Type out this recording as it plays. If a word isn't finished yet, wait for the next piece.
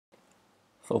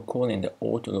For calling the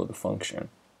autoload function,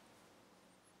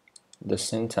 the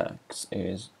syntax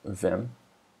is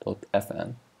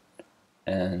vim.fn,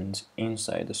 and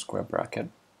inside the square bracket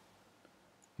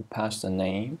you pass the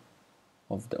name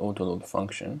of the autoload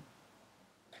function,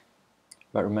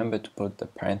 but remember to put the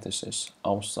parenthesis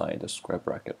outside the square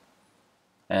bracket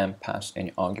and pass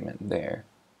any argument there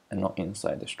and not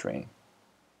inside the string.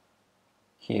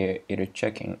 Here it is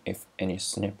checking if any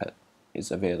snippet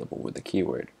is available with the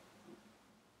keyword.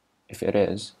 If it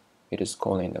is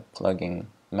calling the plugin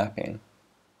mapping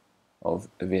of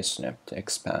vsnip to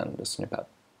expand the snippet.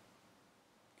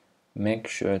 Make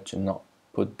sure to not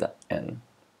put the n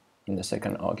in the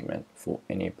second argument for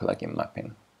any plugin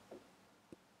mapping.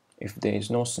 If there is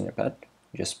no snippet,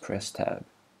 just press tab.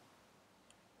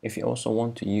 If you also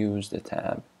want to use the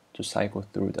tab to cycle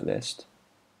through the list,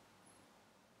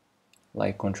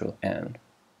 like Ctrl N,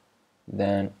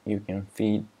 then you can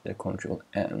feed the Ctrl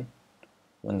N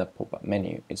when the pop-up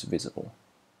menu is visible.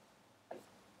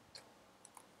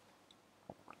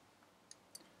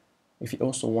 If you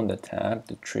also want the tab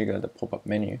to trigger the pop-up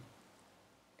menu,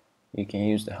 you can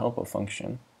use the helper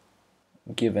function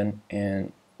given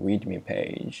in README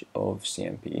page of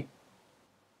CMP.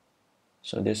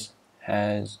 So this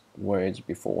has words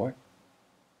before.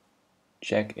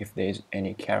 Check if there is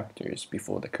any characters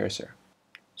before the cursor.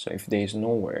 So if there is no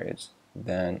words,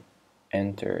 then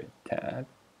enter tab.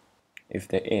 If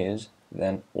there is,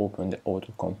 then open the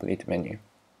autocomplete menu.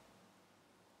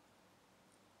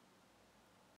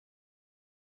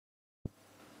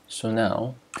 So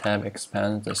now tab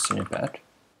expands the snippet.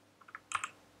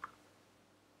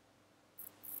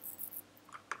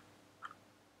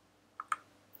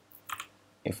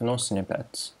 If no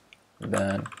snippets,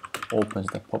 then opens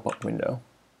the pop-up window,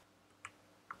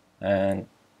 and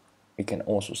we can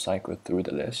also cycle through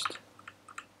the list,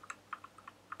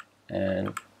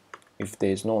 and if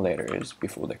there is no letters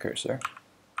before the cursor,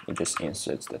 it just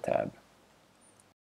inserts the tab.